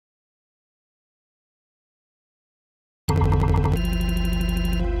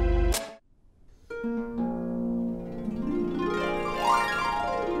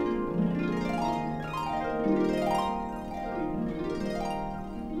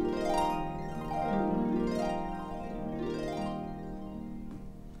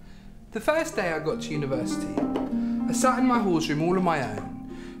The first day I got to university, I sat in my halls room all on my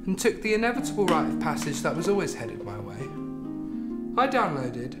own and took the inevitable rite of passage that was always headed my way. I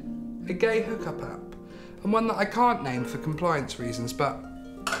downloaded a gay hookup app, and one that I can't name for compliance reasons, but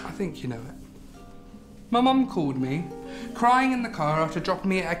I think you know it. My mum called me, crying in the car after dropping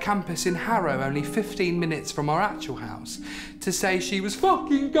me at a campus in Harrow, only 15 minutes from our actual house, to say she was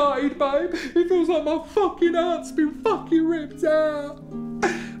fucking gutted, babe. It feels like my fucking heart's been fucking ripped out.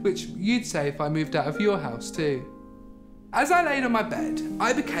 Which you'd say if I moved out of your house too. As I laid on my bed,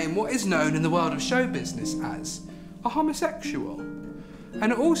 I became what is known in the world of show business as a homosexual.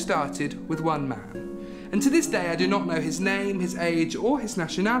 And it all started with one man. And to this day, I do not know his name, his age, or his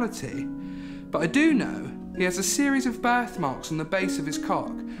nationality. But I do know he has a series of birthmarks on the base of his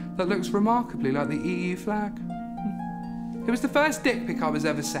cock that looks remarkably like the EU flag. It was the first dick pic I was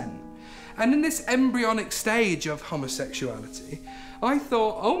ever sent. And in this embryonic stage of homosexuality, I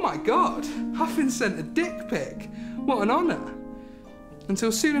thought, oh my God, I've been sent a dick pic. What an honour.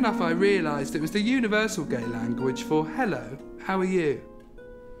 Until soon enough I realised it was the universal gay language for hello, how are you?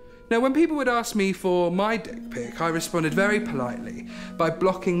 Now, when people would ask me for my dick pic, I responded very politely by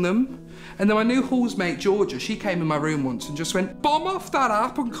blocking them. And then my new hallsmate, Georgia, she came in my room once and just went, bomb off that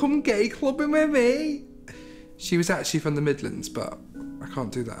app and come gay clubbing with me. She was actually from the Midlands, but I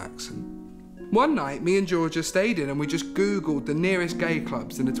can't do that accent. One night, me and Georgia stayed in and we just Googled the nearest gay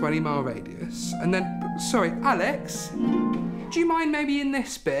clubs in a 20-mile radius. And then, sorry, Alex, do you mind maybe in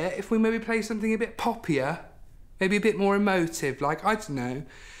this bit if we maybe play something a bit poppier? Maybe a bit more emotive, like, I don't know.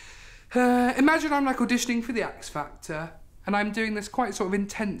 Imagine I'm like auditioning for the X Factor and I'm doing this quite sort of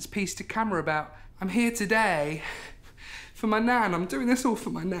intense piece to camera about, I'm here today for my nan, I'm doing this all for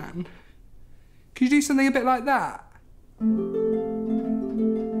my nan. Could you do something a bit like that?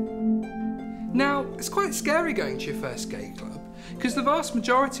 Now, it's quite scary going to your first gay club because the vast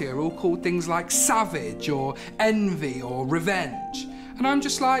majority are all called things like savage or envy or revenge. And I'm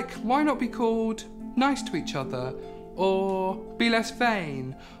just like, why not be called nice to each other or be less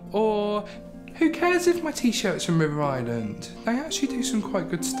vain or who cares if my t-shirt's from River Island? They actually do some quite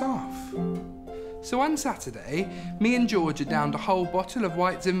good stuff. So one Saturday, me and Georgia downed a whole bottle of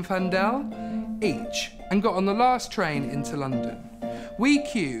White Zinfandel each and got on the last train into London. We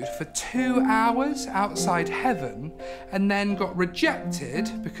queued for 2 hours outside Heaven and then got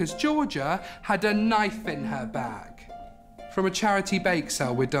rejected because Georgia had a knife in her bag. From a charity bake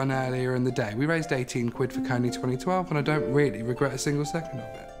sale we'd done earlier in the day. We raised 18 quid for Coney 2012 and I don't really regret a single second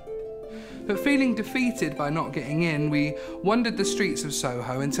of it. But feeling defeated by not getting in, we wandered the streets of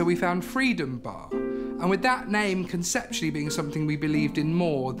Soho until we found Freedom Bar. And with that name conceptually being something we believed in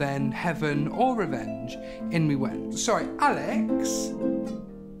more than heaven or revenge, in we went. Sorry, Alex? Do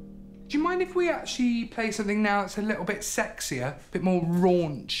you mind if we actually play something now that's a little bit sexier, a bit more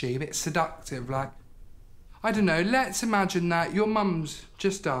raunchy, a bit seductive, like, I don't know, let's imagine that your mum's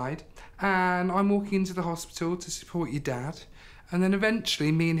just died and I'm walking into the hospital to support your dad. And then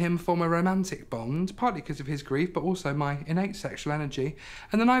eventually me and him form a romantic bond, partly because of his grief, but also my innate sexual energy.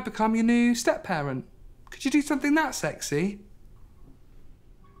 And then I become your new step-parent. Could you do something that sexy?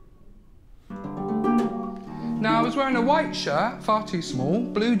 Now, I was wearing a white shirt, far too small,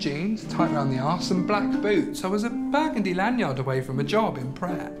 blue jeans, tight around the arse, and black boots. I was a burgundy lanyard away from a job in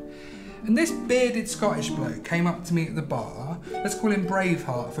prayer. And this bearded Scottish bloke came up to me at the bar, let's call him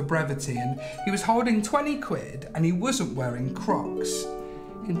Braveheart for brevity, and he was holding 20 quid and he wasn't wearing Crocs.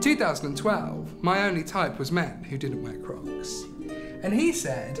 In 2012, my only type was men who didn't wear Crocs. And he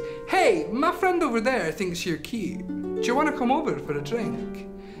said, hey, my friend over there thinks you're cute. Do you want to come over for a drink?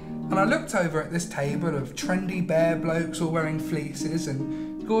 And I looked over at this table of trendy bear blokes all wearing fleeces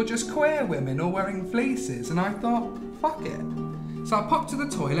and gorgeous queer women all wearing fleeces, and I thought, fuck it. So I popped to the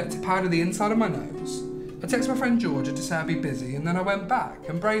toilet to powder the inside of my nose. I texted my friend Georgia to say I'd be busy, and then I went back,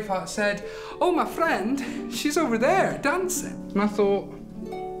 and Braveheart said, oh, my friend, she's over there dancing. And I thought,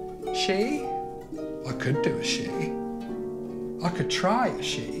 she? I could do a she. I could try a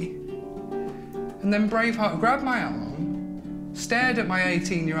she. And then Braveheart grabbed my arm, stared at my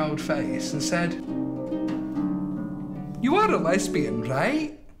 18-year-old face, and said, you are a lesbian,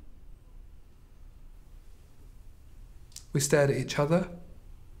 right? We stared at each other.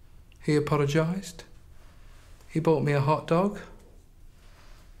 He apologised. He bought me a hot dog.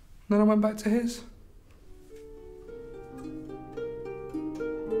 Then I went back to his.